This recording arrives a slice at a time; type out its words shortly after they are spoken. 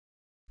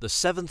The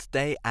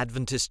Seventh-day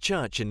Adventist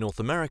Church in North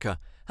America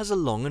has a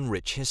long and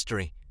rich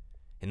history.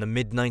 In the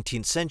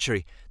mid-19th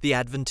century, the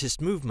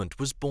Adventist movement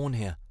was born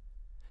here.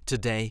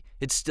 Today,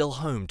 it's still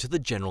home to the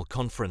General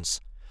Conference,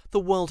 the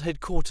world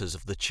headquarters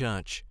of the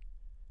Church.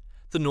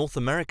 The North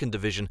American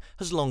division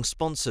has long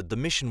sponsored the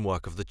mission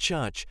work of the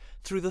Church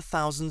through the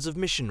thousands of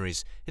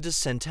missionaries it has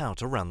sent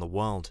out around the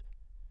world.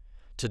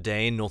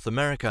 Today in North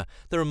America,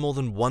 there are more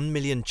than 1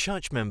 million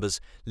church members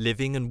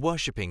living and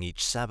worshipping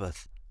each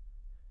Sabbath.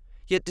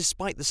 Yet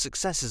despite the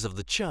successes of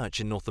the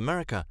Church in North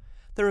America,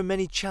 there are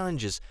many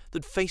challenges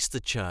that face the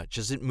Church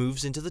as it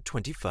moves into the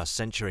 21st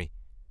century.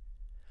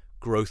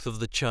 Growth of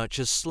the Church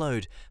has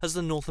slowed as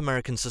the North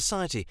American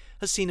society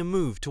has seen a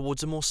move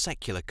towards a more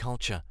secular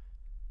culture.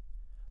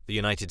 The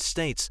United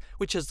States,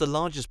 which has the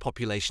largest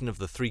population of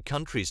the three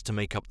countries to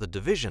make up the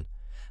division,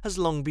 has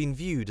long been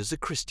viewed as a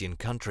Christian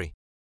country.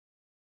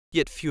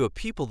 Yet fewer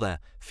people there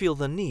feel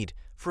the need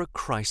for a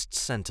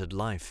Christ-centered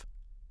life.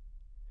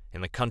 In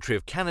the country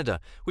of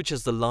Canada, which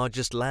has the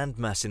largest land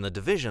mass in the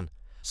division,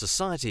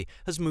 society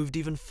has moved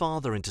even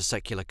farther into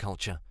secular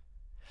culture.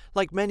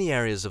 Like many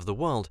areas of the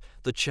world,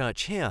 the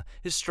Church here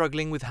is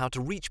struggling with how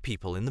to reach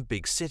people in the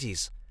big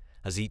cities,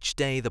 as each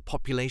day the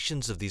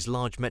populations of these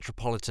large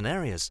metropolitan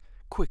areas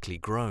quickly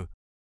grow.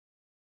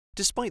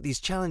 Despite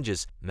these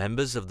challenges,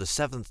 members of the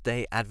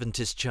Seventh-day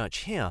Adventist Church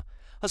here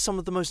are some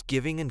of the most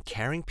giving and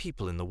caring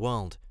people in the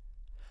world.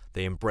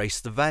 They embrace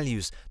the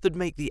values that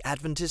make the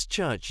Adventist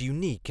Church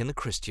unique in the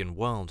Christian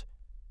world.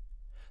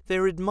 They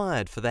are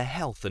admired for their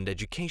health and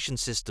education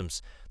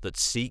systems that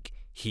seek,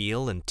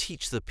 heal, and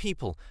teach the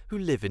people who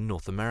live in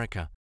North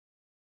America.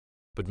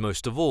 But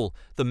most of all,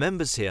 the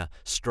members here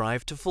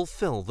strive to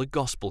fulfill the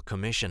Gospel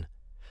Commission,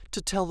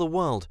 to tell the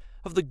world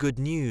of the good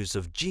news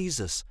of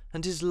Jesus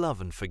and His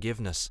love and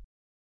forgiveness.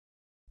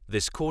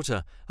 This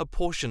quarter, a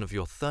portion of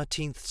your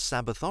 13th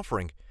Sabbath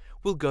offering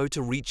will go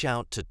to reach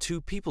out to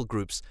two people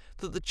groups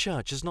that the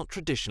Church has not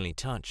traditionally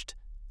touched.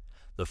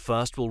 The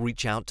first will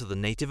reach out to the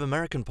Native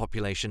American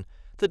population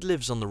that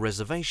lives on the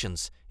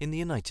reservations in the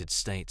United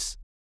States.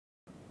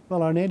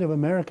 Well, our Native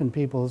American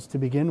peoples, to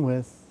begin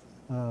with,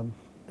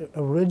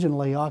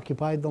 originally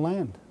occupied the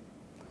land.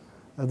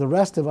 The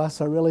rest of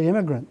us are really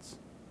immigrants.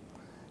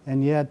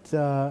 And yet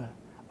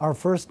our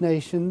First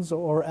Nations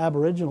or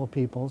Aboriginal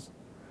peoples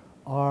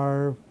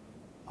are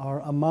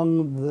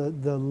among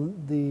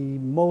the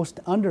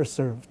most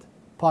underserved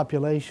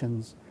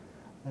populations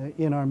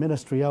in our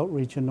ministry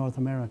outreach in North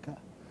America.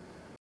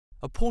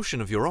 A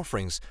portion of your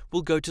offerings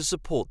will go to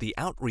support the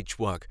outreach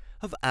work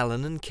of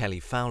Alan and Kelly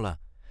Fowler,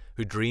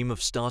 who dream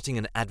of starting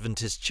an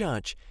Adventist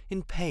church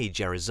in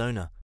Page,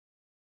 Arizona.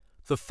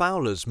 The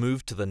Fowlers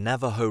moved to the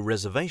Navajo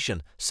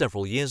Reservation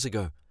several years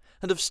ago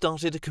and have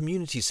started a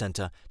community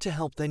center to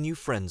help their new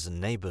friends and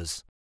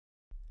neighbors.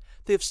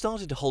 They have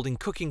started holding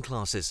cooking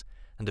classes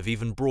and have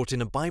even brought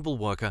in a Bible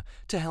worker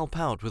to help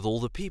out with all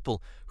the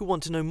people who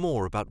want to know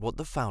more about what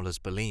the Fowlers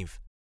believe.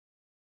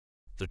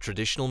 The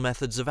traditional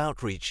methods of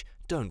outreach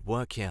don't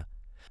work here,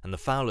 and the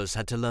Fowlers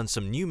had to learn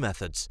some new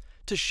methods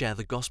to share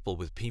the gospel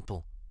with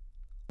people.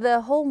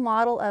 The whole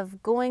model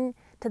of going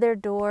to their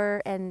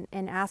door and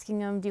asking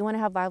them, do you want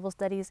to have Bible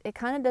studies, it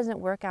kind of doesn't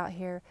work out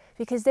here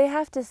because they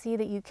have to see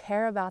that you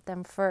care about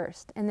them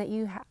first and that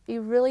you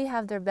really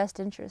have their best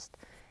interest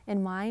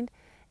in mind,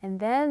 and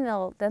then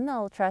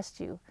they'll trust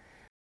you.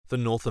 The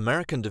North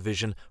American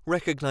division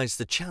recognized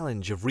the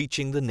challenge of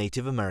reaching the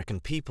Native American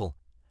people,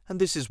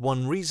 and this is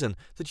one reason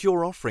that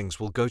your offerings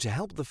will go to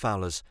help the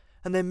Fowlers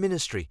and their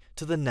ministry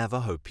to the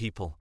Navajo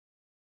people.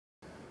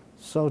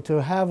 So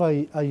to have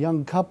a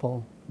young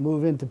couple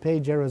move into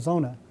Page,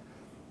 Arizona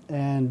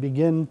and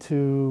begin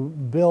to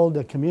build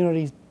a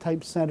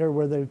community-type center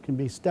where there can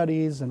be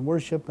studies and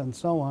worship and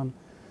so on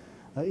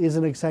is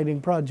an exciting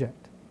project.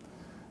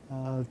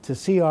 To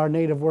see our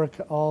native work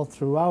all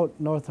throughout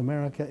North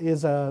America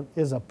is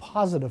a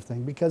positive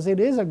thing because it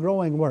is a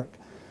growing work,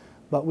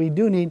 but we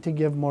do need to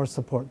give more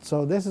support.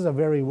 So this is a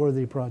very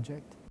worthy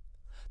project.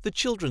 The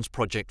Children's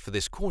Project for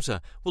this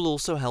quarter will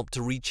also help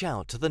to reach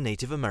out to the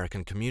Native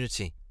American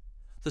community.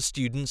 The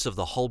students of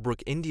the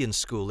Holbrook Indian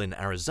School in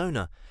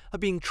Arizona are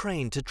being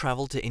trained to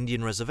travel to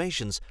Indian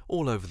reservations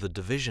all over the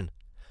division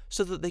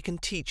so that they can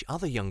teach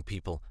other young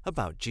people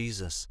about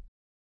Jesus.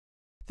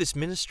 This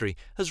ministry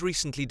has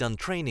recently done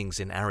trainings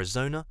in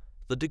Arizona,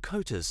 the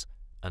Dakotas,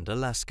 and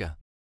Alaska.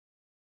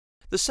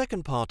 The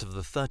second part of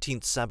the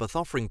 13th Sabbath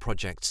offering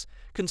projects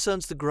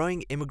concerns the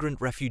growing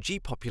immigrant refugee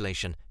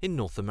population in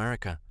North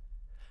America.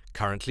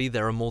 Currently,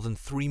 there are more than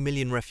 3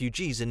 million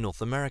refugees in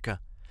North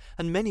America,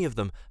 and many of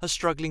them are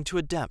struggling to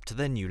adapt to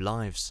their new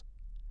lives.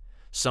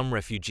 Some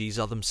refugees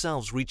are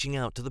themselves reaching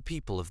out to the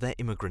people of their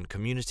immigrant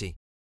community.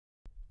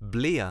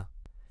 Blia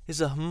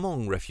is a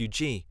Hmong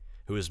refugee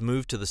who has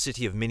moved to the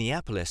city of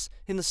Minneapolis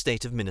in the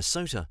state of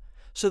Minnesota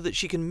so that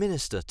she can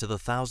minister to the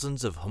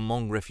thousands of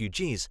Hmong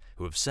refugees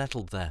who have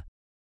settled there.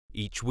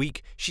 Each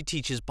week, she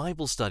teaches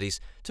Bible studies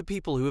to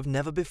people who have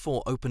never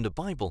before opened a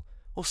Bible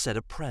or said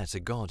a prayer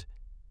to God.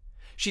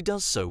 She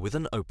does so with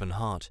an open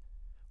heart,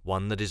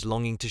 one that is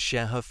longing to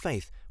share her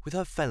faith with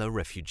her fellow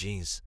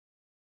refugees.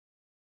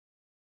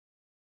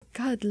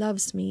 God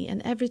loves me,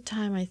 and every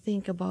time I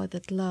think about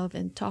that love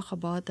and talk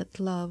about that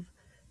love,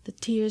 the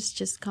tears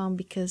just come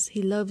because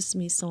He loves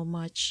me so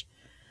much.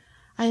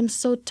 I am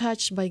so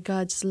touched by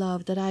God's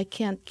love that I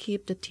can't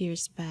keep the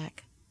tears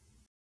back.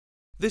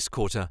 This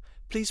quarter,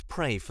 please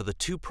pray for the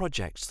 2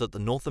 projects that the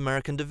North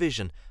American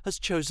Division has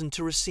chosen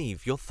to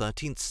receive your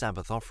 13th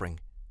Sabbath offering.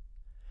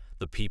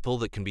 The people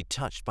that can be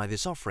touched by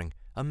this offering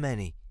are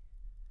many.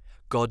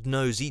 God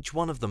knows each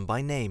one of them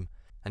by name,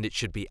 and it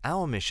should be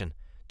our mission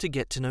to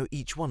get to know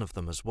each one of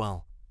them as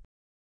well.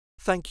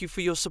 Thank you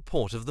for your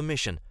support of the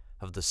mission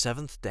of the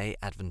Seventh-day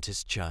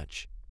Adventist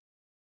Church.